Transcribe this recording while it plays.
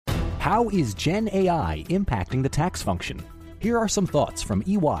How is Gen AI impacting the tax function? Here are some thoughts from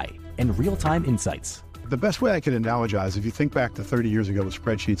EY and real-time insights. The best way I could analogize, if you think back to 30 years ago with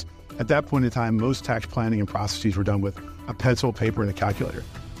spreadsheets, at that point in time, most tax planning and processes were done with a pencil, paper, and a calculator.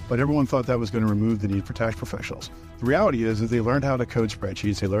 But everyone thought that was going to remove the need for tax professionals. The reality is that they learned how to code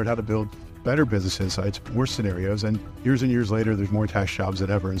spreadsheets, they learned how to build better business insights, more scenarios, and years later, there's more tax jobs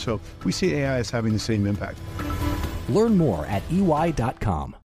than ever. And so we see AI as having the same impact. Learn more at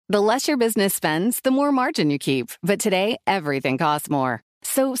EY.com. The less your business spends, the more margin you keep. But today, everything costs more.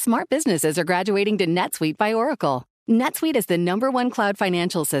 So smart businesses are graduating to NetSuite by Oracle. NetSuite is the #1 cloud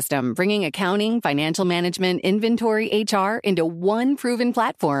financial system, bringing accounting, financial management, inventory, HR into one proven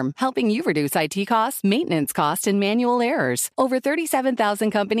platform, helping you reduce IT costs, maintenance costs, and manual errors. Over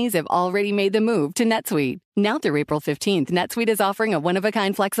 37,000 companies have already made the move to NetSuite. Now through April 15th, NetSuite is offering a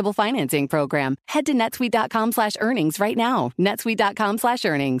one-of-a-kind flexible financing program. Head to netsuite.com/earnings right now.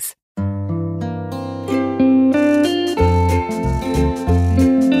 netsuite.com/earnings.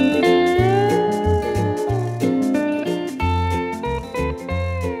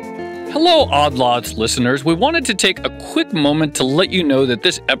 Hello, Odd Lots listeners. We wanted to take a quick moment to let you know that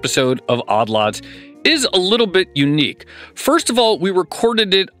this episode of Odd Lots is a little bit unique. First of all, we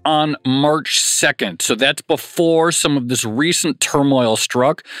recorded it on March 2nd, so that's before some of this recent turmoil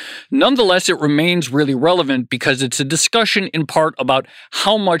struck. Nonetheless, it remains really relevant because it's a discussion in part about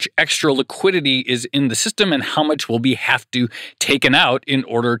how much extra liquidity is in the system and how much will be have to taken out in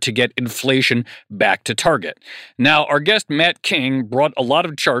order to get inflation back to target. Now, our guest Matt King brought a lot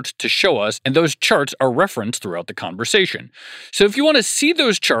of charts to show us, and those charts are referenced throughout the conversation. So if you want to see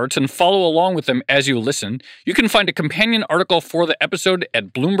those charts and follow along with them as you listen, you can find a companion article for the episode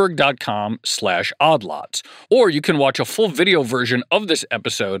at bloomberg.com/oddlots, or you can watch a full video version of this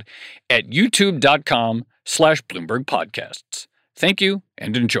episode at youtube.com/Bloomberg Podcasts. Thank you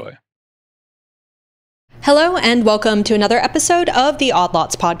and enjoy. Hello and welcome to another episode of the Odd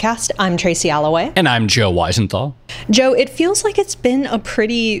Lots podcast. I'm Tracy Alloway. And I'm Joe Weisenthal. Joe, it feels like it's been a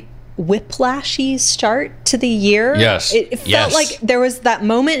pretty whiplashy start to the year. Yes. It felt like there was that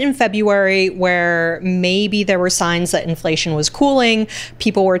moment in February where maybe there were signs that inflation was cooling.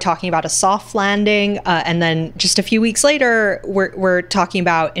 People were talking about a soft landing. And then just a few weeks later, we're talking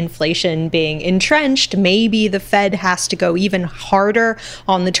about inflation being entrenched. Maybe the Fed has to go even harder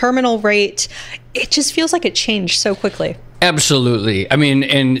on the terminal rate. It just feels like it changed so quickly. Absolutely. I mean,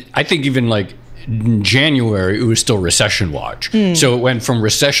 and I think even like in January, it was still recession watch. So it went from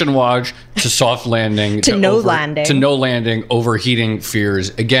recession watch to soft landing to no landing, overheating fears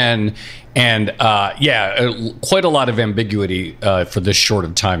again. And quite a lot of ambiguity for this short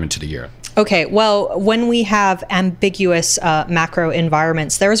of time into the year. Okay, well, when we have ambiguous macro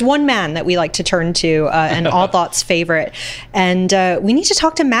environments, there is one man that we like to turn to, an Odd Lots favorite, and we need to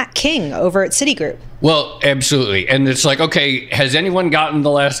talk to Matt King over at Citigroup. Well, absolutely. And it's like, okay, has anyone gotten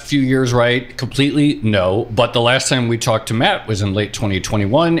the last few years right completely? No. But the last time we talked to Matt was in late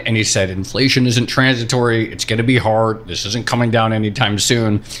 2021, and he said inflation isn't transitory. It's going to be hard. This isn't coming down anytime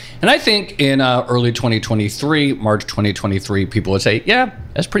soon. And I think in early 2023, March 2023, people would say, yeah,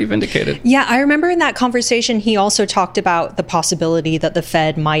 that's pretty vindicated. Yeah, I remember in that conversation, he also talked about the possibility that the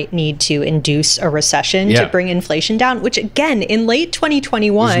Fed might need to induce a recession to bring inflation down, which again, in late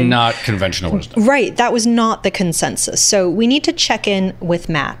 2021 was not conventional wisdom. Right. That was not the consensus. So we need to check in with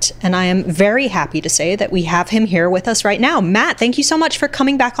Matt. And I am very happy to say that we have him here with us right now. Matt, thank you so much for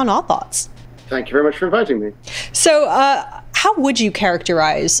coming back on Odd Thoughts. Thank you very much for inviting me. So how would you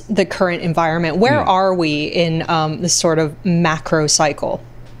characterize the current environment? Where are we in this sort of macro cycle?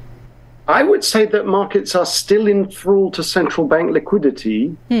 I would say that markets are still in thrall to central bank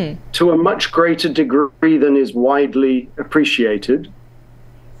liquidity to a much greater degree than is widely appreciated,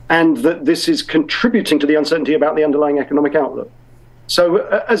 and that this is contributing to the uncertainty about the underlying economic outlook. So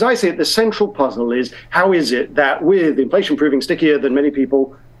as I see it, the central puzzle is how is it that with inflation proving stickier than many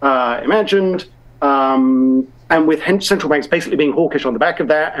people imagined, and with central banks basically being hawkish on the back of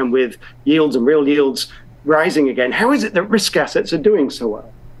that, and with yields and real yields rising again, how is it that risk assets are doing so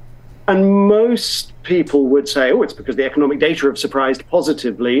well? And most people would say, oh, it's because the economic data have surprised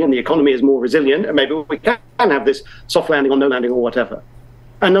positively and the economy is more resilient, and maybe we can have this soft landing or no landing or whatever.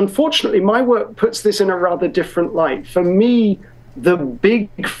 And unfortunately, my work puts this in a rather different light. For me, the big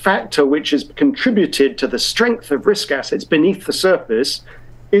factor which has contributed to the strength of risk assets beneath the surface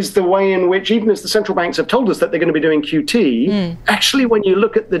is the way in which, even as the central banks have told us that they're going to be doing QT, actually, when you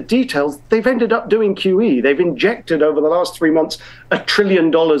look at the details, they've ended up doing QE. They've injected over the last 3 months $1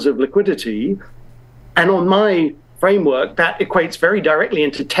 trillion of liquidity. And on my framework, that equates very directly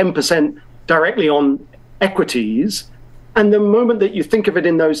into 10% directly on equities. And the moment that you think of it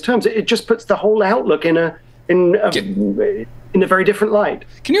in those terms, it just puts the whole outlook in a very different light.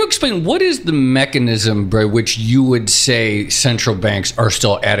 Can you explain what is the mechanism by which you would say central banks are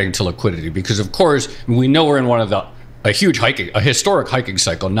still adding to liquidity? Because of course, we know we're in one of a historic hiking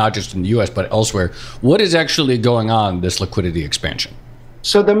cycle, not just in the US, but elsewhere. What is actually going on, this liquidity expansion?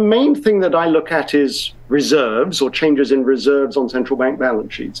 So the main thing that I look at is reserves or changes in reserves on central bank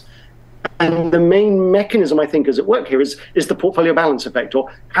balance sheets. And the main mechanism I think is at work here is the portfolio balance effect,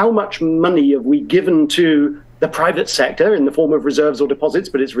 or how much money have we given to the private sector in the form of reserves or deposits,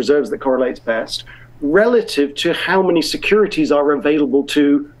 but it's reserves that correlates best, relative to how many securities are available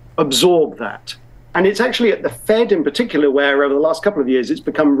to absorb that. And it's actually at the Fed in particular where over the last couple of years it's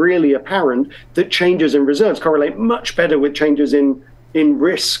become really apparent that changes in reserves correlate much better with changes in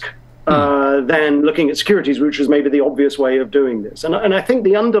risk than looking at securities, which is maybe the obvious way of doing this. And I think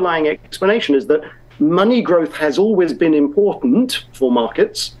the underlying explanation is that money growth has always been important for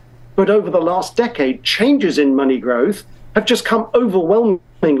markets, but over the last decade, changes in money growth have just come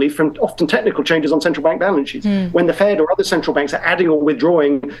overwhelmingly from often technical changes on central bank balance sheets. When the Fed or other central banks are adding or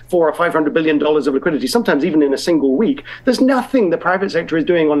withdrawing $400 or $500 billion of liquidity, sometimes even in a single week, there's nothing the private sector is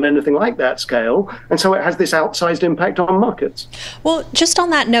doing on anything like that scale. And so it has this outsized impact on markets. Well, just on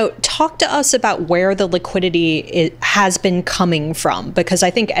that note, talk to us about where the liquidity has been coming from. Because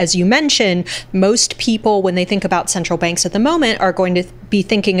I think, as you mentioned, most people, when they think about central banks at the moment, are going to be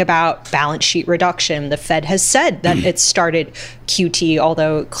thinking about balance sheet reduction. The Fed has said that it started QT,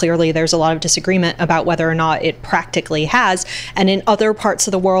 although clearly there's a lot of disagreement about whether or not it practically has. And in other parts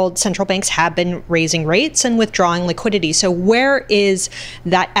of the world, central banks have been raising rates and withdrawing liquidity. So where is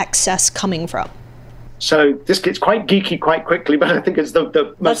that excess coming from? So this gets quite geeky quite quickly, but I think it's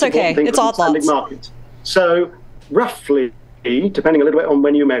the most important thing for understanding markets. So roughly, depending a little bit on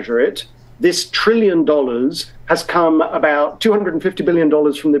when you measure it, this $1 trillion has come about $250 billion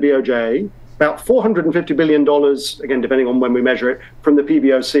from the BOJ, about $450 billion, again, depending on when we measure it, from the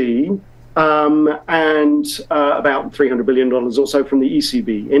PBOC, and about $300 billion or so from the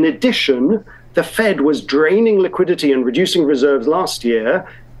ECB. In addition, the Fed was draining liquidity and reducing reserves last year.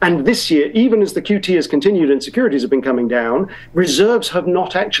 And this year, even as the QT has continued and securities have been coming down, reserves have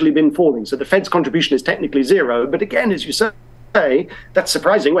not actually been falling. So the Fed's contribution is technically zero. But again, as you say, that's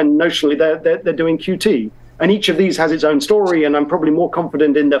surprising when notionally they're doing QT. And each of these has its own story, and I'm probably more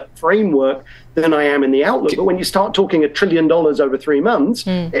confident in the framework than I am in the outlook. But when you start talking $1 trillion over 3 months,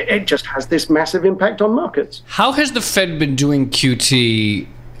 it just has this massive impact on markets. How has the Fed been doing QT,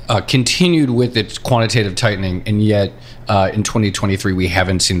 continued with its quantitative tightening, and yet in 2023 we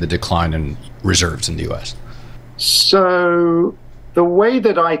haven't seen the decline in reserves in the U.S.? So the way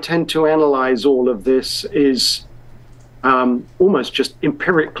that I tend to analyze all of this is almost just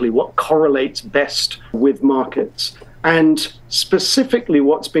empirically what correlates best with markets. And specifically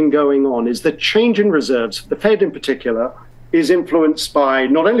what's been going on is the change in reserves, the Fed in particular, is influenced by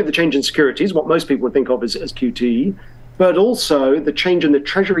not only the change in securities, what most people would think of as QT, but also the change in the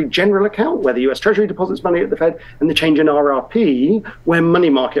Treasury General Account, where the US Treasury deposits money at the Fed, and the change in RRP, where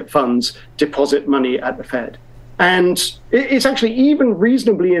money market funds deposit money at the Fed. And it's actually even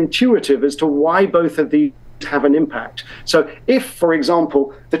reasonably intuitive as to why both of these have an impact. So if, for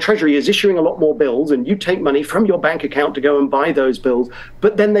example, the Treasury is issuing a lot more bills and you take money from your bank account to go and buy those bills,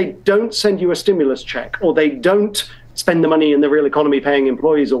 but then they don't send you a stimulus check, or they don't spend the money in the real economy paying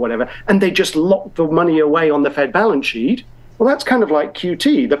employees or whatever, and they just lock the money away on the Fed balance sheet, well, that's kind of like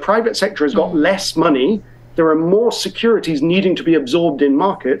QT. The private sector has got less money. There are more securities needing to be absorbed in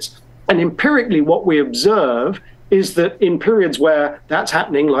markets. And empirically, what we observe is that in periods where that's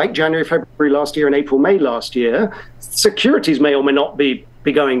happening, like January, February last year and April, May last year, securities may or may not be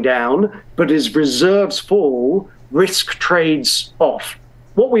going down, but as reserves fall, risk trades off.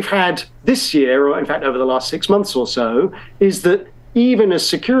 What we've had this year, or in fact over the last 6 months or so, is that even as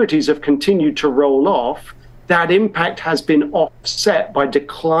securities have continued to roll off, that impact has been offset by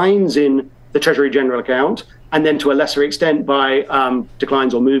declines in the Treasury General Account, and then to a lesser extent by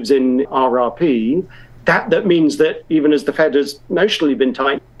declines or moves in RRP. That means that even as the Fed has notionally been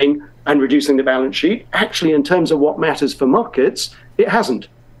tightening and reducing the balance sheet, actually in terms of what matters for markets, it hasn't.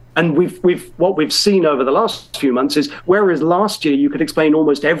 And what we've seen over the last few months is, whereas last year you could explain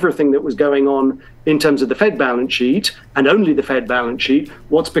almost everything that was going on in terms of the Fed balance sheet, and only the Fed balance sheet,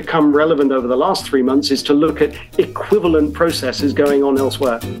 what's become relevant over the last 3 months is to look at equivalent processes going on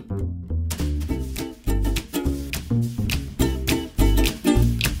elsewhere.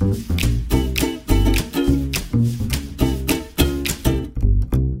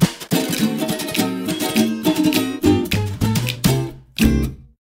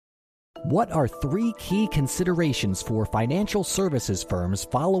 What are 3 key considerations for financial services firms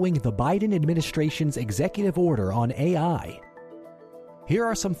following the Biden administration's executive order on AI? Here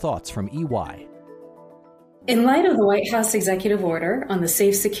are some thoughts from EY. In light of the White House executive order on the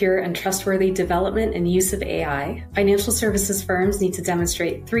safe, secure, and trustworthy development and use of AI, financial services firms need to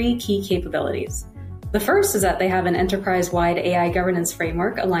demonstrate 3 key capabilities. The first is that they have an enterprise-wide AI governance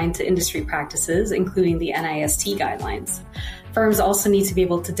framework aligned to industry practices, including the NIST guidelines. Firms also need to be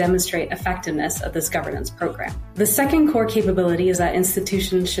able to demonstrate effectiveness of this governance program. The second core capability is that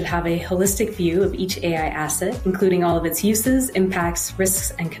institutions should have a holistic view of each AI asset, including all of its uses, impacts,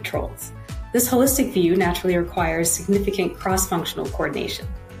 risks, and controls. This holistic view naturally requires significant cross-functional coordination.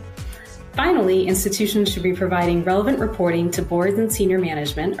 Finally, institutions should be providing relevant reporting to boards and senior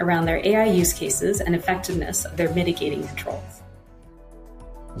management around their AI use cases and effectiveness of their mitigating controls.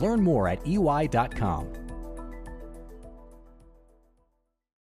 Learn more at EY.com.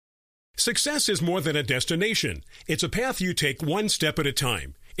 Success is more than a destination. It's a path you take one step at a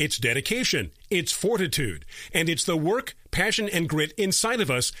time. It's dedication, it's fortitude, and it's the work, passion, and grit inside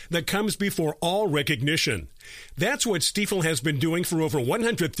of us that comes before all recognition. That's what Stifel has been doing for over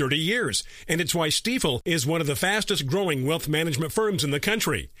 130 years, and it's why Stifel is one of the fastest growing wealth management firms in the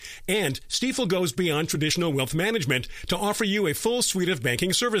country. And Stifel goes beyond traditional wealth management to offer you a full suite of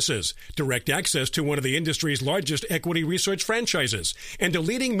banking services, direct access to one of the industry's largest equity research franchises, and a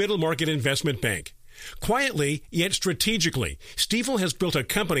leading middle market investment bank. Quietly, yet strategically, Stifel has built a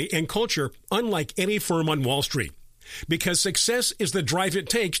company and culture unlike any firm on Wall Street. Because success is the drive it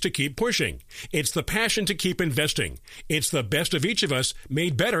takes to keep pushing. It's the passion to keep investing. It's the best of each of us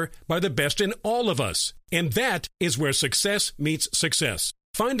made better by the best in all of us. And that is where success meets success.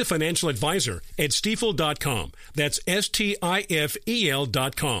 Find a financial advisor at Stifel.com. That's Stifel.com.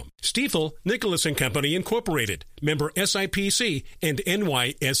 Stifel, Nicholas & Company, Incorporated. Member SIPC and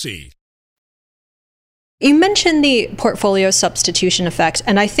NYSE. You mentioned the portfolio substitution effect,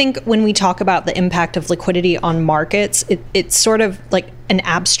 and I think when we talk about the impact of liquidity on markets, it's sort of like an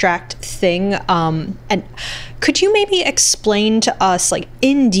abstract thing. And could you maybe explain to us, like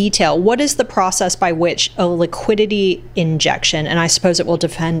in detail, what is the process by which a liquidity injection, and I suppose it will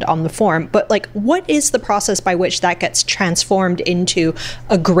depend on the form, but like what is the process by which that gets transformed into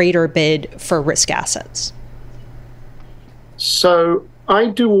a greater bid for risk assets? So I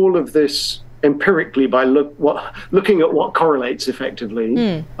do all of this empirically by looking at what correlates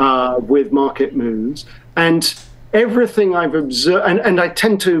effectively with market moves. And everything I've observed, and I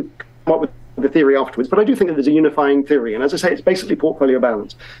tend to come up with the theory afterwards, but I do think that there's a unifying theory. And as I say, it's basically portfolio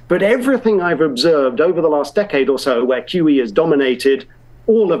balance. But everything I've observed over the last decade or so, where QE has dominated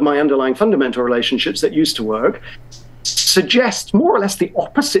all of my underlying fundamental relationships that used to work, suggests more or less the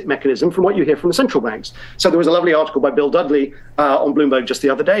opposite mechanism from what you hear from the central banks. So there was a lovely article by Bill Dudley on Bloomberg just the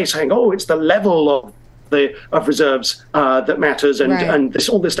other day saying, oh, it's the level of reserves that matters, and right. And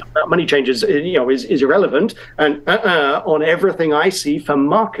all this stuff about money changes, is irrelevant. And on everything I see for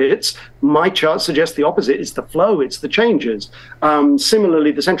markets, my chart suggests the opposite. It's the flow, it's the changes.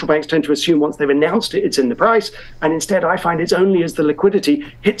 Similarly, the central banks tend to assume once they've announced it, it's in the price. And instead, I find it's only as the liquidity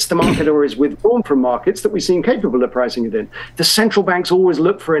hits the market or is withdrawn from markets that we seem capable of pricing it in. The central banks always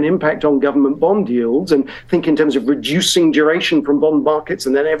look for an impact on government bond yields and think in terms of reducing duration from bond markets,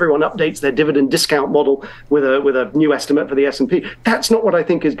 and then everyone updates their dividend discount model with a new estimate for the S&P. That's not what I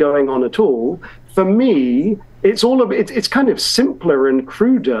think is going on at all. For me, it's kind of simpler and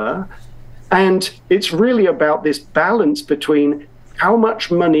cruder, and it's really about this balance between how much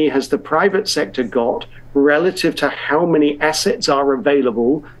money has the private sector got relative to how many assets are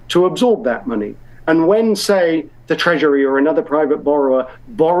available to absorb that money. And when, say, the Treasury or another private borrower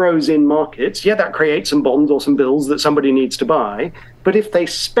borrows in markets, that creates some bonds or some bills that somebody needs to buy. But if they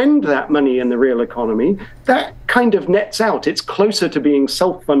spend that money in the real economy, that kind of nets out. It's closer to being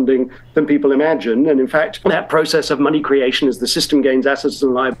self-funding than people imagine. And in fact, that process of money creation as the system gains assets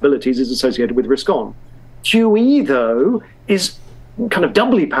and liabilities is associated with risk on. QE, though, is kind of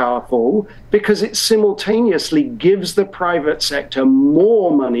doubly powerful because it simultaneously gives the private sector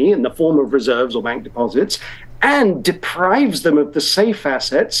more money in the form of reserves or bank deposits and deprives them of the safe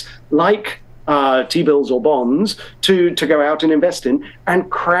assets like T-bills or bonds to go out and invest in,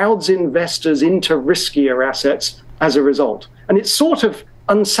 and crowds investors into riskier assets as a result. And it's sort of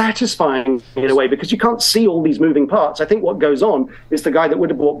unsatisfying in a way because you can't see all these moving parts. I think what goes on is the guy that would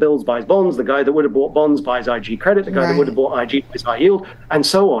have bought bills buys bonds, the guy that would have bought bonds buys IG credit, the guy that would have bought IG buys high yield, and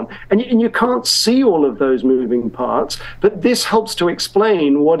so on. And you can't see all of those moving parts, but this helps to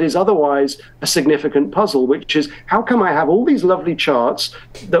explain what is otherwise a significant puzzle, which is how come I have all these lovely charts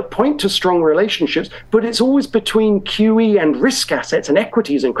that point to strong relationships, but it's always between QE and risk assets and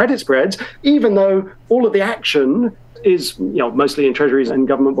equities and credit spreads, even though all of the action is mostly in treasuries and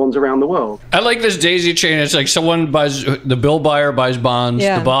government bonds around the world. I like this daisy chain. It's like someone buys, the bill buyer buys bonds,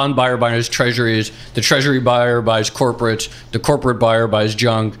 the bond buyer buys treasuries, the treasury buyer buys corporates, the corporate buyer buys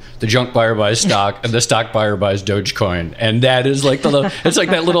junk, the junk buyer buys stock, and the stock buyer buys Dogecoin. And that is like it's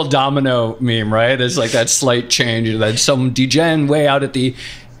like that little domino meme, right? It's like that slight change, that some degen way out at the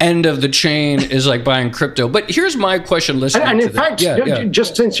end of the chain is like buying crypto. But here's my question listening and to in fact,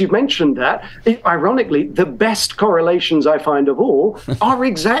 just since you've mentioned that, ironically, the best correlations I find of all are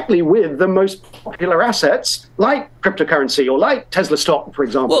exactly with the most popular assets like cryptocurrency or like Tesla stock, for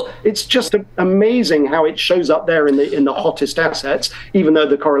example. Well, it's just amazing how it shows up there in the hottest assets, even though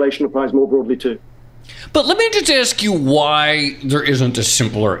the correlation applies more broadly too. But let me just ask you why there isn't a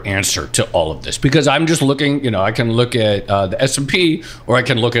simpler answer to all of this. Because I'm just looking, I can look at the S&P, or I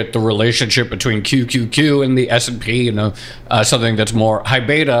can look at the relationship between QQQ and the S&P, something that's more high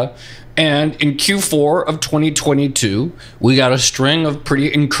beta. And in Q4 of 2022, we got a string of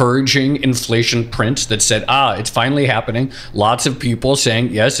pretty encouraging inflation prints that said, it's finally happening. Lots of people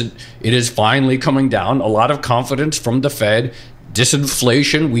saying, yes, it is finally coming down. A lot of confidence from the Fed.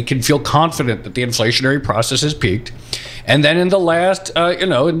 Disinflation, we can feel confident that the inflationary process has peaked. And then in the last, after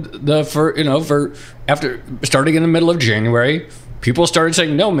starting in the middle of January, people started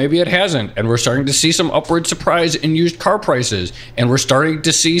saying, no, maybe it hasn't. And we're starting to see some upward surprise in used car prices. And we're starting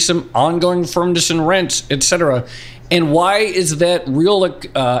to see some ongoing firmness in rents, et cetera. And why is that real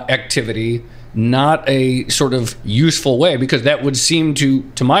activity not a sort of useful way? Because that would seem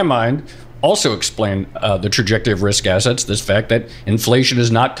to my mind, also explain the trajectory of risk assets, this fact that inflation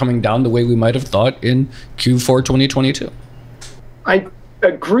is not coming down the way we might have thought in Q4 2022. I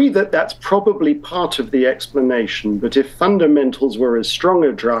agree that that's probably part of the explanation, but if fundamentals were as strong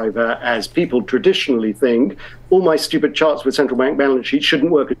a driver as people traditionally think, all my stupid charts with central bank balance sheets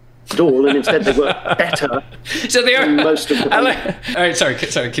shouldn't work at all, and instead they work better. So they are than most of the. All right, sorry,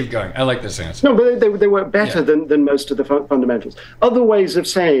 keep going. I like this answer. No, but they work better than most of the fundamentals. Other ways of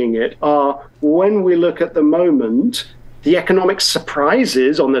saying it are when we look at the moment, the economic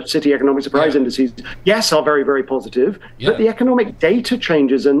surprises on the city economic surprise indices, yes, are very, very positive, but the economic data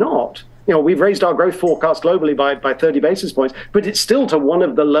changes are not. We've raised our growth forecast globally by 30 basis points, but it's still to one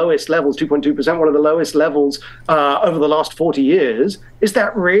of the lowest levels, 2.2%, one of the lowest levels over the last 40 years. Is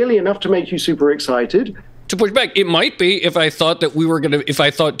that really enough to make you super excited? To push back, it might be if I thought that if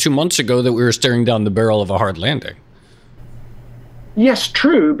I thought 2 months ago that we were staring down the barrel of a hard landing. Yes,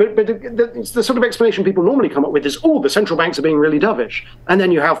 true, but it's the sort of explanation people normally come up with is, the central banks are being really dovish. And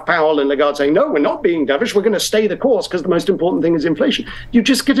then you have Powell and Lagarde saying, no, we're not being dovish, we're going to stay the course because the most important thing is inflation. You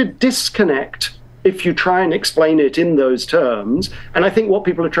just get a disconnect if you try and explain it in those terms. And I think what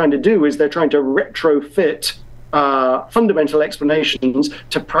people are trying to do is they're trying to retrofit fundamental explanations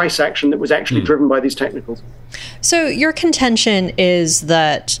to price action that was actually driven by these technicals. So your contention is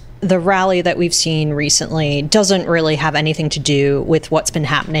that the rally that we've seen recently doesn't really have anything to do with what's been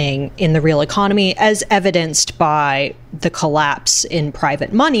happening in the real economy, as evidenced by the collapse in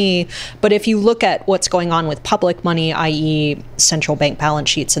private money. But if you look at what's going on with public money, i.e. central bank balance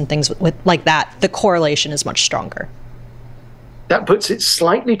sheets and things like that, the correlation is much stronger. That puts it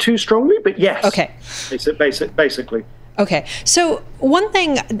slightly too strongly, but yes. Okay. Basically. Okay. So one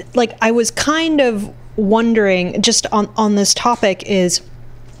thing, I was kind of wondering just on this topic is,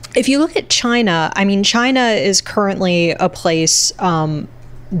 if you look at China, China is currently a place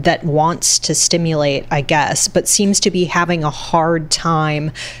that wants to stimulate, I guess, but seems to be having a hard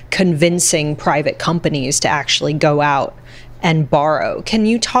time convincing private companies to actually go out and borrow. Can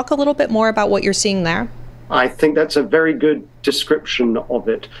you talk a little bit more about what you're seeing there? I think that's a very good description of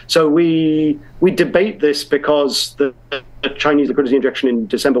it. So we debate this because the Chinese liquidity injection in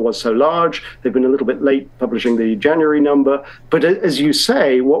December was so large. They've been a little bit late publishing the January number. But as you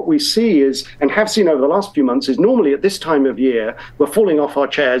say, what we see is, and have seen over the last few months, is normally at this time of year, we're falling off our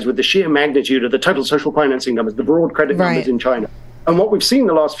chairs with the sheer magnitude of the total social financing numbers, the broad credit numbers in China. And what we've seen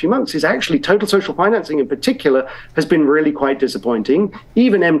the last few months is actually total social financing in particular has been really quite disappointing.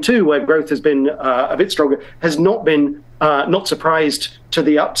 Even M2, where growth has been a bit stronger, has not been not surprised to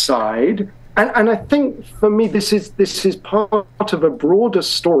the upside. And I think for me, this is part of a broader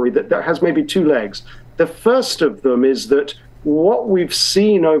story that has maybe two legs. The first of them is that what we've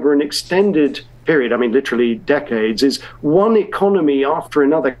seen over an extended period, I mean, literally decades, is one economy after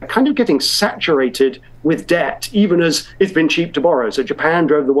another kind of getting saturated with debt, even as it's been cheap to borrow. So Japan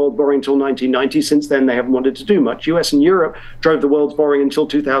drove the world borrowing until 1990. Since then, they haven't wanted to do much. US and Europe drove the world's borrowing until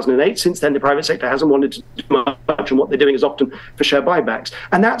 2008. Since then, the private sector hasn't wanted to do much, and what they're doing is often for share buybacks.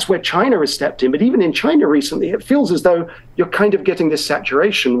 And that's where China has stepped in. But even in China recently, it feels as though you're kind of getting this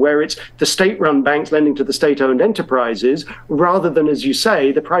saturation where it's the state-run banks lending to the state-owned enterprises, rather than, as you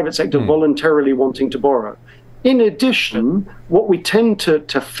say, the private sector voluntarily wanting to borrow. In addition, what we tend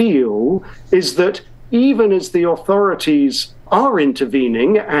to feel is that even as the authorities are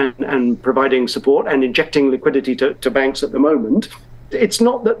intervening and providing support and injecting liquidity to banks at the moment, it's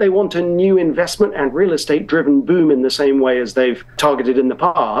not that they want a new investment and real estate driven boom in the same way as they've targeted in the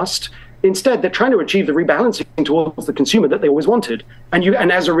past. Instead, they're trying to achieve the rebalancing towards the consumer that they always wanted.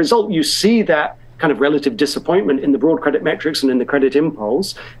 And as a result, you see that kind of relative disappointment in the broad credit metrics and in the credit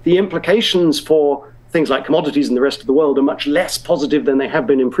impulse. The implications for things like commodities in the rest of the world are much less positive than they have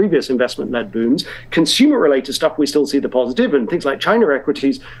been in previous investment-led booms. Consumer-related stuff, we still see the positive, and things like China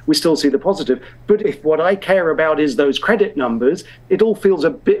equities, we still see the positive. But if what I care about is those credit numbers, it all feels a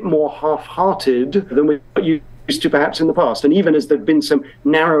bit more half-hearted than we used to perhaps in the past. And even as there have been some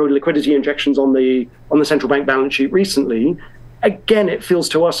narrow liquidity injections on the central bank balance sheet recently, again, it feels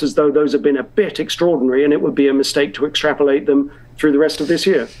to us as though those have been a bit extraordinary, and it would be a mistake to extrapolate them through the rest of this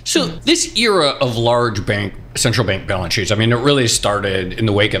year. So this era of large central bank balance sheets, I mean, it really started in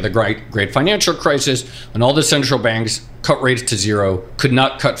the wake of the great financial crisis, when all the central banks cut rates to zero, could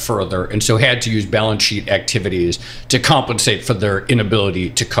not cut further, and so had to use balance sheet activities to compensate for their inability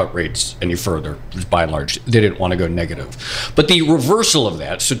to cut rates any further. By and large, they didn't want to go negative. But the reversal of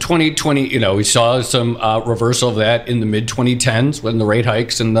that, so 2020, we saw some reversal of that in the mid-2010s when the rate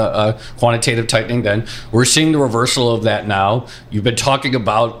hikes and the quantitative tightening then. We're seeing the reversal of that now. You've been talking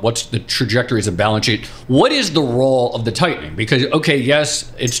about what's the trajectories of balance sheet. What is the role of the tightening? Because, okay,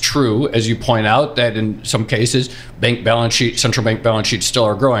 yes, it's true, as you point out, that in some cases, central bank balance sheets still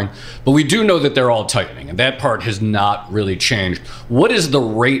are growing, but we do know that they're all tightening, and that part has not really changed. What is the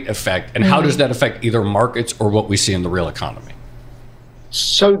rate effect, and how does that affect either markets or what we see in the real economy?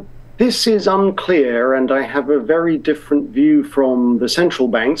 So this is unclear, and I have a very different view from the central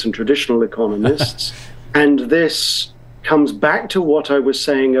banks and traditional economists. And this comes back to what I was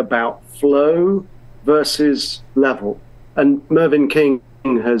saying about flow versus level. And Mervyn King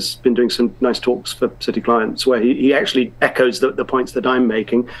has been doing some nice talks for Citi clients where he actually echoes the points that I'm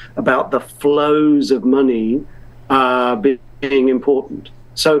making about the flows of money being important.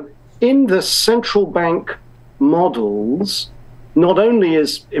 So in the central bank models, not only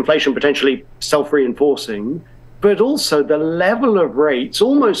is inflation potentially self-reinforcing, but also the level of rates,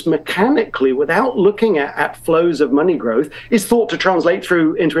 almost mechanically, without looking at flows of money growth, is thought to translate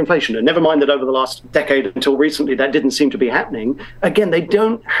through into inflation. And never mind that over the last decade until recently, that didn't seem to be happening. Again, they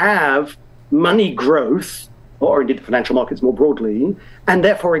don't have money growth, or indeed the financial markets more broadly. And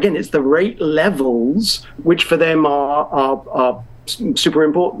therefore, again, it's the rate levels which for them are super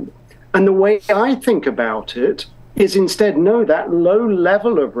important. And the way I think about it is instead, no, that low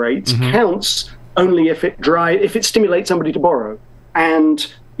level of rates counts only if it stimulates somebody to borrow.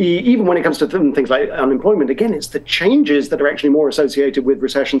 And even when it comes to things like unemployment, again, it's the changes that are actually more associated with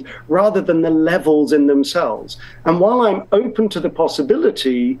recessions rather than the levels in themselves. And while I'm open to the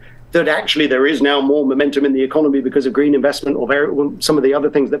possibility that actually there is now more momentum in the economy because of green investment or some of the other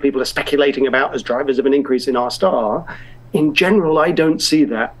things that people are speculating about as drivers of an increase in R-star, in general, I don't see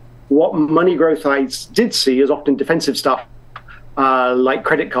that. What money growth I did see is often defensive stuff, like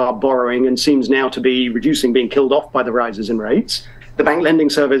credit card borrowing, and seems now to be reducing, being killed off by the rises in rates. The bank lending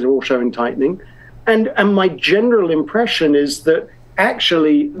surveys are all showing tightening. And my general impression is that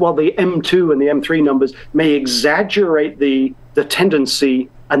actually, while the M2 and the M3 numbers may exaggerate the tendency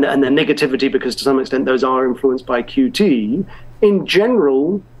and the negativity, because to some extent those are influenced by QT, in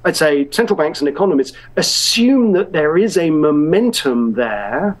general, I'd say central banks and economists assume that there is a momentum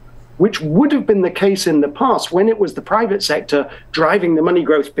there, which would have been the case in the past when it was the private sector driving the money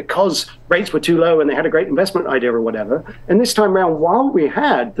growth because rates were too low and they had a great investment idea or whatever. And this time around, while we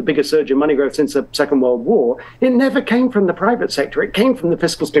had the biggest surge in money growth since the Second World War, it never came from the private sector. It came from the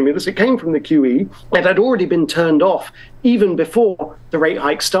fiscal stimulus. It came from the QE that had already been turned off even before the rate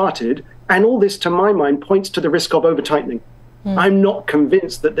hike started. And all this, to my mind, points to the risk of over-tightening. I'm not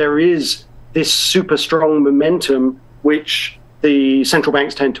convinced that there is this super strong momentum which the central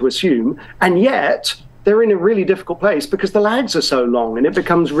banks tend to assume, and yet they're in a really difficult place because the lags are so long, and it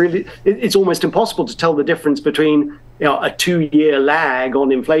becomes it's almost impossible to tell the difference between a 2-year lag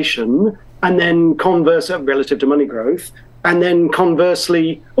on inflation and then converse relative to money growth, And then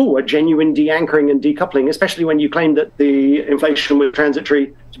conversely, a genuine de-anchoring and decoupling, especially when you claim that the inflation was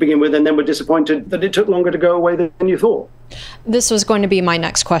transitory to begin with and then were disappointed that it took longer to go away than you thought. This was going to be my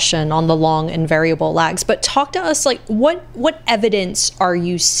next question on the long and variable lags, but talk to us, like, what evidence are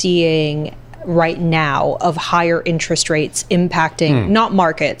you seeing right now of higher interest rates impacting not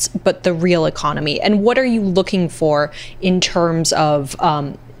markets, but the real economy? And what are you looking for in terms of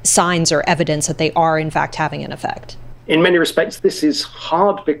signs or evidence that they are in fact having an effect? In many respects, this is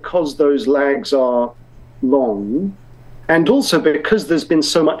hard because those lags are long, and also because there's been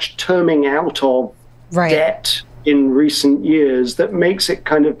so much terming out of debt in recent years that makes it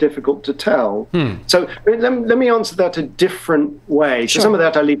kind of difficult to tell. So let me answer that a different way. Sure. So some of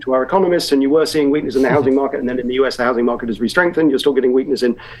that I leave to our economists, and you were seeing weakness in the housing market, and then in the US, the housing market has re-strengthened. You're still getting weakness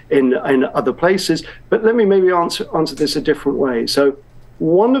in other places. But let me maybe answer this a different way. So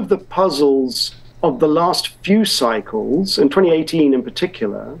one of the puzzles of the last few cycles, and 2018 in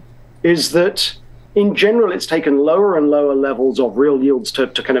particular, is that in general, it's taken lower and lower levels of real yields to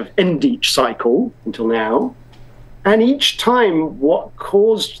kind of end each cycle until now. And each time what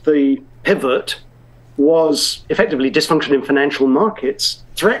caused the pivot was effectively dysfunction in financial markets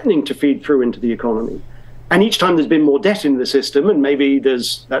threatening to feed through into the economy. And each time there's been more debt in the system, and maybe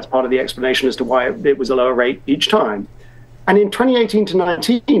that's part of the explanation as to why it was a lower rate each time. And in 2018 to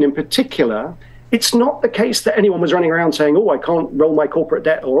 19 in particular, it's not the case that anyone was running around saying, I can't roll my corporate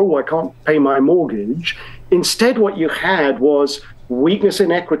debt, or I can't pay my mortgage. Instead, what you had was weakness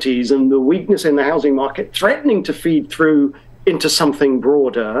in equities and the weakness in the housing market threatening to feed through into something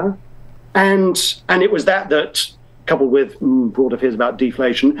broader. And it was that coupled with broader fears about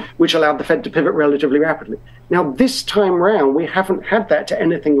deflation, which allowed the Fed to pivot relatively rapidly. Now, this time round, we haven't had that to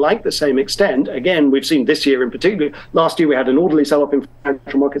anything like the same extent. Again, we've seen this year in particular. Last year, we had an orderly sell-off in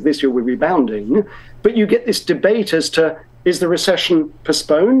financial markets. This year, we're rebounding. But you get this debate as to, is the recession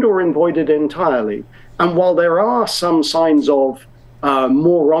postponed or avoided entirely? And while there are some signs of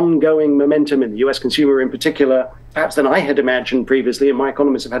more ongoing momentum in the US consumer in particular, perhaps than I had imagined previously, and my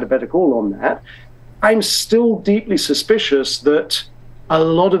economists have had a better call on that, I'm still deeply suspicious that a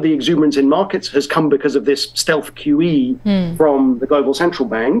lot of the exuberance in markets has come because of this stealth QE from the global central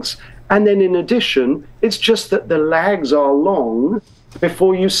banks. And then in addition, it's just that the lags are long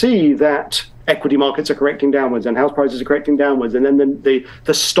before you see that equity markets are correcting downwards and house prices are correcting downwards, and then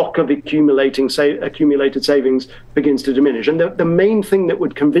the stock of accumulated savings begins to diminish. And the main thing that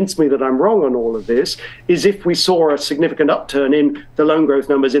would convince me that I'm wrong on all of this is if we saw a significant upturn in the loan growth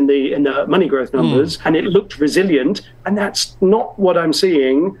numbers, in the money growth numbers, and it looked resilient, and that's not what I'm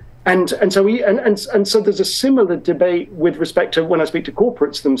seeing. And so there's a similar debate with respect to when I speak to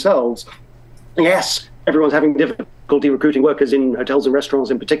corporates themselves. Yes, everyone's having difficulty recruiting workers in hotels and restaurants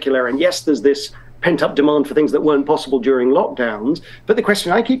in particular. And yes, there's this pent-up demand for things that weren't possible during lockdowns. But the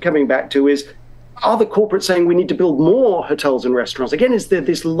question I keep coming back to is, are the corporates saying we need to build more hotels and restaurants? Again, is there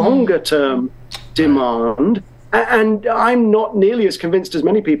this longer-term demand? And I'm not nearly as convinced as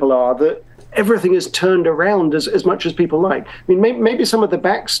many people are that everything is turned around as much as people like. I mean, maybe some of the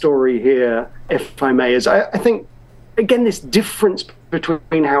backstory here, if I may, is I think, again, this difference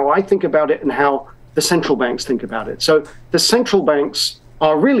between how I think about it and how the central banks think about it. So the central banks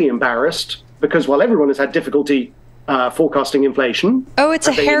are really embarrassed because while everyone has had difficulty forecasting inflation. Oh, it's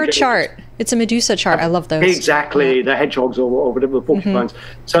a hair chart. It's a Medusa chart. I love those. Exactly, yeah. The hedgehogs or whatever, the porcupines.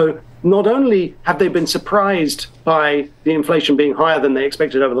 So not only have they been surprised by the inflation being higher than they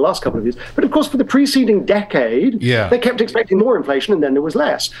expected over the last couple of years, but of course for the preceding decade, they kept expecting more inflation and then there was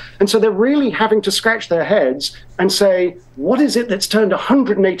less. And so they're really having to scratch their heads and say, what is it that's turned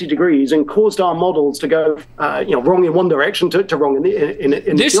 180 degrees and caused our models to go wrong in one direction to wrong in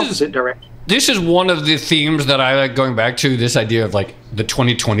the opposite direction? This is one of the themes that I like going back to, this idea of like the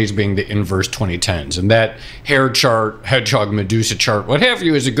 2020s being the inverse 2010s. And that hair chart, hedgehog, Medusa chart, what have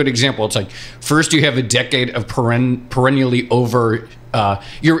you, is a good example. It's like, first you have a decade of perennially over,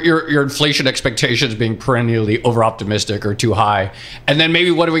 your inflation expectations being perennially over optimistic or too high. And then maybe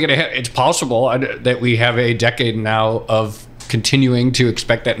what are we going to have? It's possible that we have a decade now of continuing to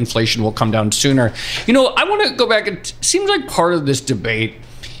expect that inflation will come down sooner. You know, I want to go back. It seems like part of this debate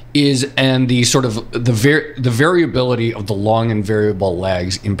is and the sort of the variability of the long and variable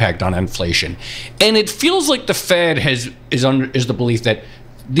lags impact on inflation. And it feels like the Fed is the belief that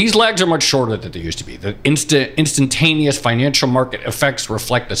these lags are much shorter than they used to be. The instantaneous financial market effects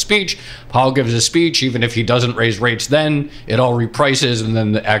reflect the speech. Powell gives a speech, even if he doesn't raise rates then, it all reprices, and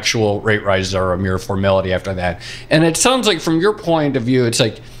then the actual rate rises are a mere formality after that. And it sounds like from your point of view, it's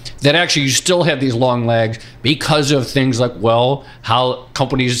like that actually you still have these long lags because of things like, well, how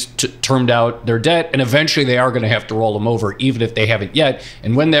companies termed out their debt, and eventually they are going to have to roll them over, even if they haven't yet.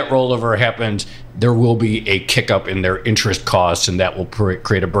 And when that rollover happens, there will be a kick up in their interest costs, and that will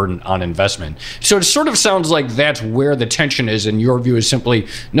create a burden on investment. So it sort of sounds like that's where the tension is, and your view is simply,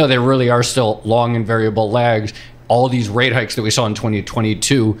 no, there really are still long and variable lags. All these rate hikes that we saw in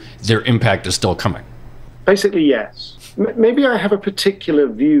 2022, their impact is still coming. Basically, yes. Maybe I have a particular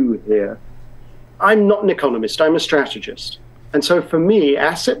view here. I'm not an economist, I'm a strategist. And so for me,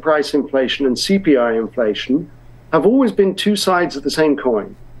 asset price inflation and CPI inflation have always been two sides of the same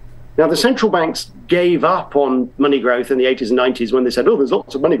coin. Now, the central banks gave up on money growth in the 80s and 90s when they said, oh, there's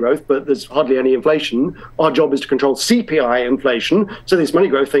lots of money growth, but there's hardly any inflation. Our job is to control CPI inflation, so this money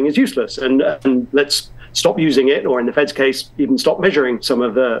growth thing is useless. And let's stop using it, or in the Fed's case, even stop measuring some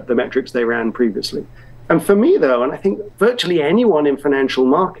of the metrics they ran previously. And for me, though, and I think virtually anyone in financial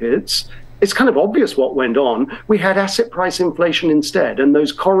markets, it's kind of obvious what went on. We had asset price inflation instead, and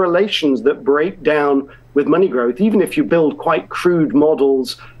those correlations that break down with money growth, even if you build quite crude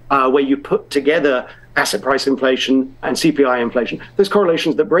models where you put together asset price inflation and CPI inflation, those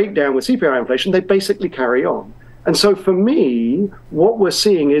correlations that break down with CPI inflation, they basically carry on. And so for me, what we're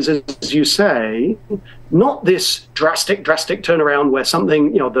seeing is, as you say, not this drastic turnaround where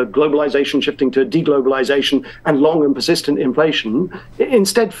something, the globalization shifting to deglobalization and long and persistent inflation.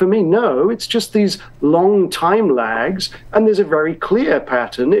 Instead, for me, no, it's just these long time lags. And there's a very clear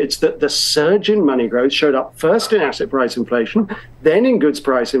pattern. It's that the surge in money growth showed up first in asset price inflation, then in goods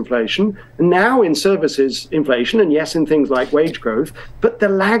price inflation, and now in services inflation, and yes, in things like wage growth. But the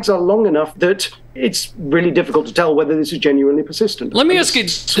lags are long enough that it's really difficult to tell whether this is genuinely persistent. Let me ask you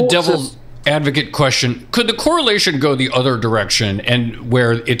the devil's advocate question. Could the correlation go the other direction, and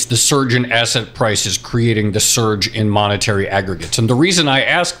where it's the surge in asset prices creating the surge in monetary aggregates? And the reason I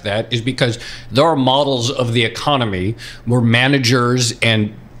ask that is because there are models of the economy where managers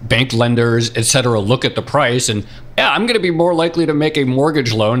and bank lenders, et cetera, look at the price and, I'm going to be more likely to make a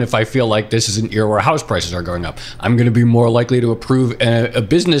mortgage loan if I feel like this is an era where house prices are going up. I'm going to be more likely to approve a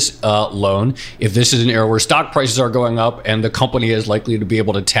business loan if this is an era where stock prices are going up and the company is likely to be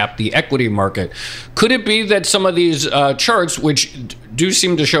able to tap the equity market. Could it be that some of these charts, which do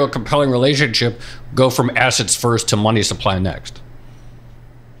seem to show a compelling relationship, go from assets first to money supply next?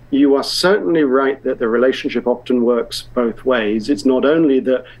 You are certainly right that the relationship often works both ways. It's not only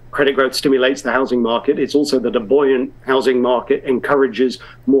that credit growth stimulates the housing market, it's also that a buoyant housing market encourages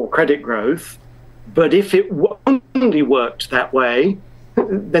more credit growth. But if it only worked that way,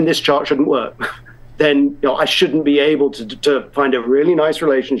 then this chart shouldn't work. Then I shouldn't be able to find a really nice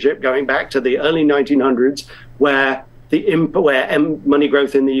relationship going back to the early 1900s where money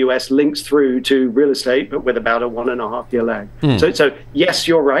growth in the US links through to real estate, but with about a 1.5-year lag. So yes,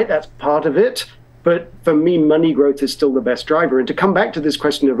 you're right, that's part of it. But for me, money growth is still the best driver. And to come back to this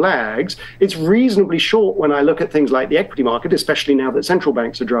question of lags, it's reasonably short when I look at things like the equity market, especially now that central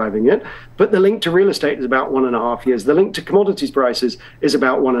banks are driving it. But the link to real estate is about 1.5 years. The link to commodities prices is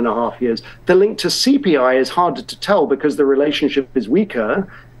about 1.5 years. The link to CPI is harder to tell because the relationship is weaker.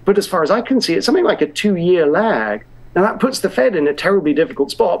 But as far as I can see, it's something like a 2-year lag. Now, that puts the Fed in a terribly difficult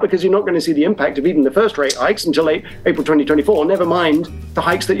spot because you're not going to see the impact of even the first rate hikes until April 2024, never mind the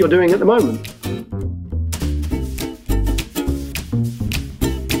hikes that you're doing at the moment.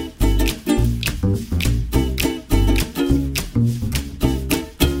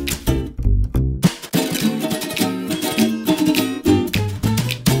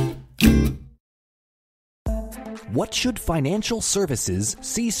 What should financial services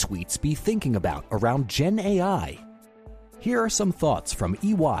C-suites be thinking about around Gen AI? Here are some thoughts from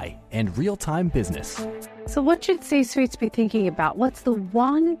EY and Real-Time Business. So what should C-suites be thinking about? What's the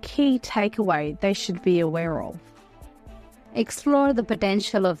one key takeaway they should be aware of? Explore the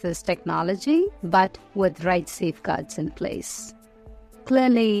potential of this technology, but with right safeguards in place.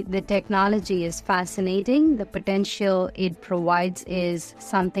 Clearly, the technology is fascinating. The potential it provides is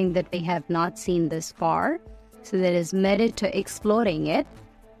something that we have not seen this far. So there is merit to exploring it,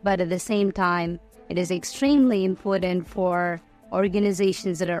 but at the same time, it is extremely important for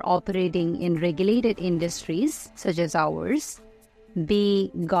organizations that are operating in regulated industries, such as ours, be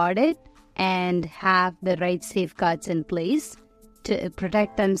guarded and have the right safeguards in place to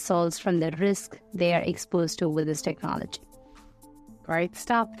protect themselves from the risk they are exposed to with this technology. Great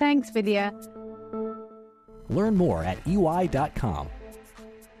stuff. Thanks, Vidya. Learn more at EY.com.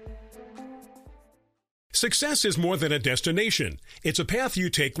 Success is more than a destination. It's a path you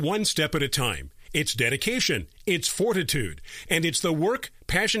take one step at a time. it's dedication, it's fortitude, and it's the work,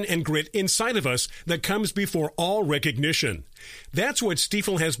 passion, and grit inside of us that comes before all recognition. That's what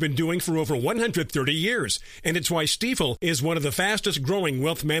Stifel has been doing for over 130 years, and it's why Stifel is one of the fastest growing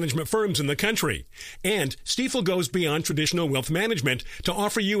wealth management firms in the country. And Stifel goes beyond traditional wealth management to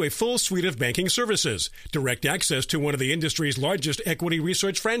offer you a full suite of banking services, direct access to one of the industry's largest equity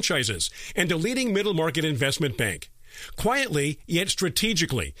research franchises, and a leading middle market investment bank. Quietly, yet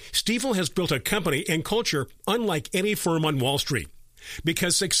strategically, Stifel has built a company and culture unlike any firm on Wall Street.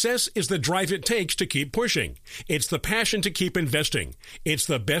 Because success is the drive it takes to keep pushing. It's the passion to keep investing. It's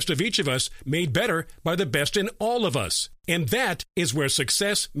the best of each of us made better by the best in all of us. And that is where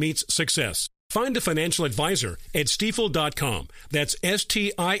success meets success. Find a financial advisor at Stifel.com. That's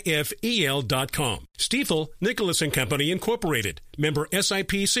Stifel.com. Stifel, Nicholas & Company, Incorporated. Member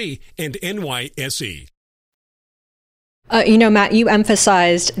SIPC and NYSE. Matt, you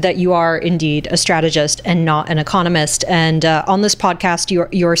emphasized that you are indeed a strategist and not an economist. And on this podcast,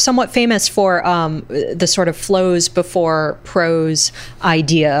 you're somewhat famous for the sort of flows before pros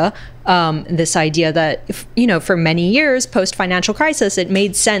idea. This idea that, for many years post-financial crisis, it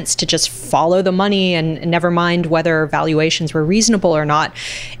made sense to just follow the money and never mind whether valuations were reasonable or not.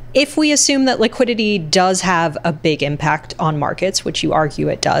 If we assume that liquidity does have a big impact on markets, which you argue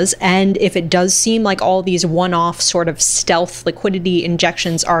it does, and if it does seem like all these one-off sort of stealth liquidity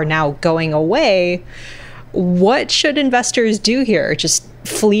injections are now going away, what should investors do here? Just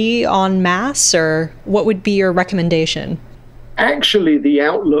flee en masse, or what would be your recommendation? Actually, the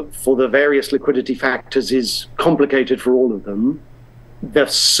outlook for the various liquidity factors is complicated for all of them. The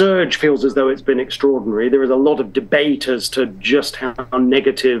surge feels as though it's been extraordinary. There is a lot of debate as to just how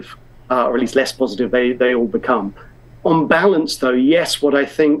negative, or at least less positive, they all become. On balance, though, yes, what I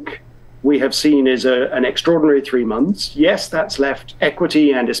think we have seen is an extraordinary 3 months. Yes, that's left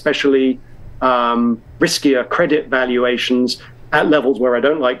equity and especially riskier credit valuations at levels where I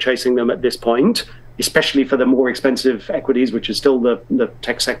don't like chasing them at this point, especially for the more expensive equities, which is still the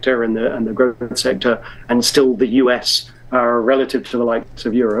tech sector and the growth sector, and still the US relative to the likes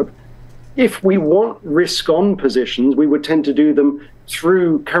of Europe. If we want risk-on positions, we would tend to do them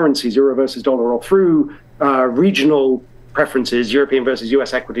through currencies, euro versus dollar, or through regional preferences, European versus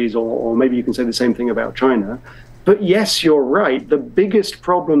US equities, or maybe you can say the same thing about China. But yes, you're right. The biggest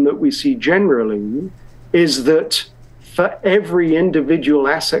problem that we see generally is that for every individual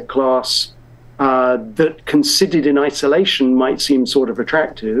asset class that considered in isolation might seem sort of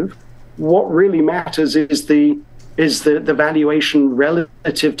attractive, what really matters is the valuation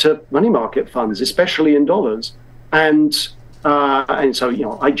relative to money market funds, especially in dollars. And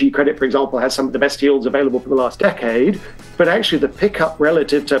so, IG credit, for example, has some of the best yields available for the last decade, but actually the pickup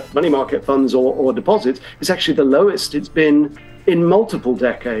relative to money market funds or deposits is actually the lowest it's been in multiple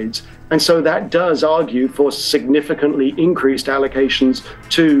decades. And so that does argue for significantly increased allocations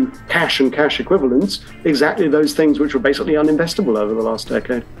to cash and cash equivalents, exactly those things which were basically uninvestable over the last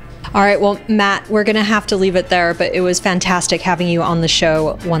decade. All right. Well, Matt, we're going to have to leave it there, but it was fantastic having you on the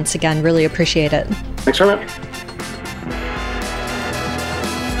show once again. Really appreciate it. Thanks very much.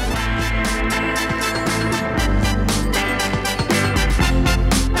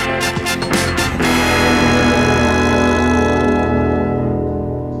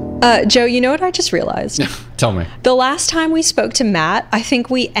 Joe, you know what I just realized? Tell me. The last time we spoke to Matt, I think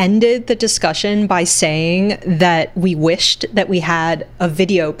we ended the discussion by saying that we wished that we had a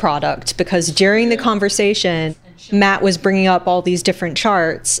video product, because during the conversation, Matt was bringing up all these different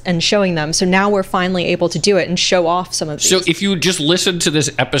charts and showing them. So now we're finally able to do it and show off some of these. So if you just listen to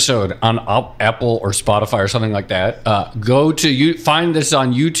this episode on Apple or Spotify or something like that, go to find this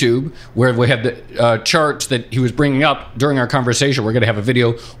on YouTube, where we have the charts that he was bringing up during our conversation. We're going to have a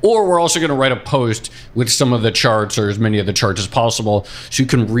video, or we're also going to write a post with some of the charts, or as many of the charts as possible, so you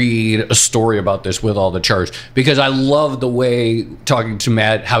can read a story about this with all the charts. Because I love the way, talking to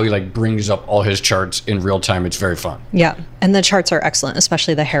Matt, how he brings up all his charts in real time. It's very fun. Yeah. And the charts are excellent,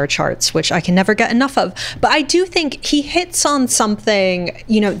 especially the hair charts, which I can never get enough of. But I do think he hits on something,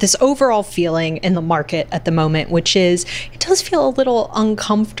 this overall feeling in the market at the moment, which is it does feel a little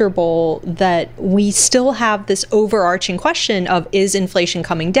uncomfortable that we still have this overarching question of, is inflation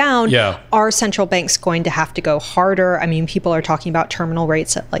coming down? Yeah. Are central banks going to have to go harder? I mean, people are talking about terminal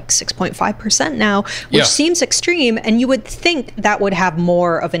rates at 6.5% now, which seems extreme. And you would think that would have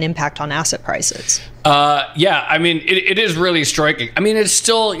more of an impact on asset prices. I mean, it is really striking. I mean, it's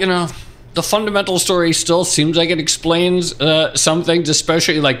still, the fundamental story still seems like it explains some things,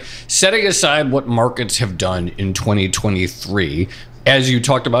 especially setting aside what markets have done in 2023. as you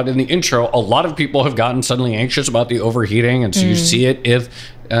talked about in the intro, a lot of people have gotten suddenly anxious about the overheating. And so you see it if,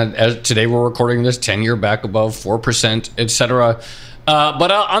 as today we're recording this, 10-year back above 4%, et cetera.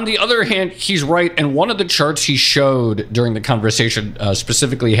 But on the other hand, he's right. And one of the charts he showed during the conversation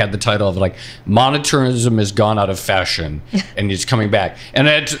specifically had the title of like, monetarism has gone out of fashion and it's coming back. And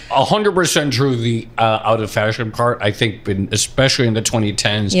it's 100% true, the out of fashion part. I think especially in the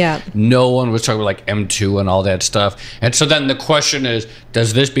 2010s, no one was talking about like M2 and all that stuff. And so then the question is,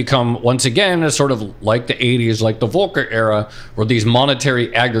 does this become, once again, a sort of like the 80s, like the Volcker era, where these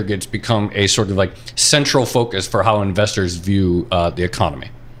monetary aggregates become a sort of like central focus for how investors view the economy?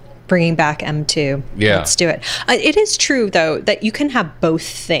 Bringing back M2. Yeah. Let's do it. It is true, though, that you can have both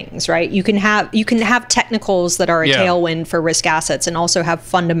things, right? You can have technicals that are a tailwind for risk assets and also have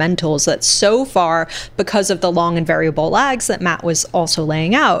fundamentals that so far, because of the long and variable lags that Matt was also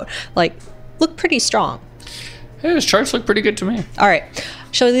laying out, like look pretty strong. Hey, his charts look pretty good to me. All right.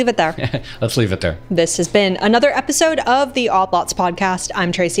 Shall we leave it there? Let's leave it there. This has been another episode of the Odd Lots podcast.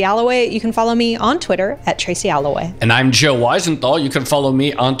 I'm Tracy Alloway. You can follow me on Twitter at Tracy Alloway. And I'm Joe Weisenthal. You can follow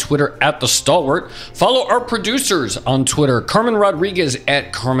me on Twitter at The Stalwart. Follow our producers on Twitter, Carmen Rodriguez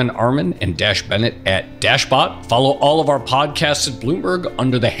at Carmen Armin and Dash Bennett at Dashbot. Follow all of our podcasts at Bloomberg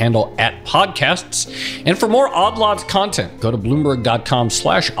under the handle at Podcasts. And for more Odd Lots content, go to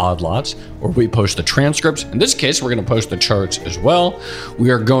Bloomberg.com/oddlots, where we post the transcripts. In this case, we're going to post the charts as well. We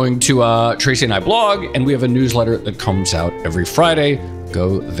are going to Tracy and I blog, and we have a newsletter that comes out every Friday.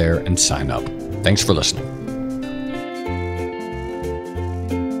 Go there and sign up. Thanks for listening.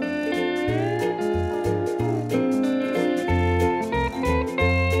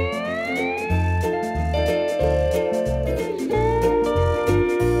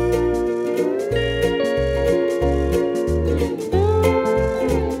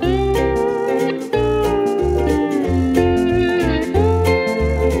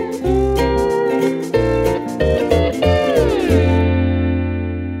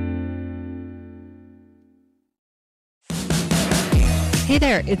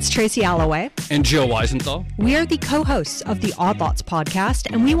 It's Tracy Alloway. And Joe Weisenthal. We are the co-hosts of the Odd Lots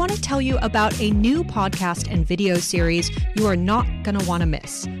podcast, and we want to tell you about a new podcast and video series you are not going to want to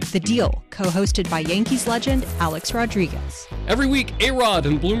miss. The Deal, co-hosted by Yankees legend Alex Rodriguez. Every week, A-Rod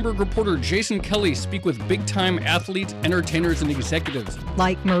and Bloomberg reporter Jason Kelly speak with big-time athletes, entertainers, and executives.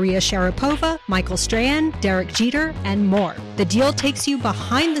 Like Maria Sharapova, Michael Strahan, Derek Jeter, and more. The Deal takes you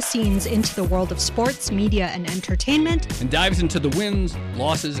behind the scenes into the world of sports, media, and entertainment. And dives into the wins,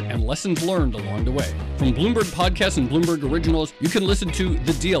 losses, and lessons learned along the way. From Bloomberg Podcasts and Bloomberg Originals, you can listen to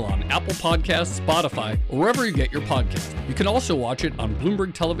The Deal on Apple Podcasts, Spotify, or wherever you get your podcast. You can also watch it on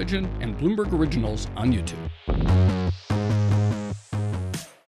Bloomberg Television and Bloomberg Originals on YouTube.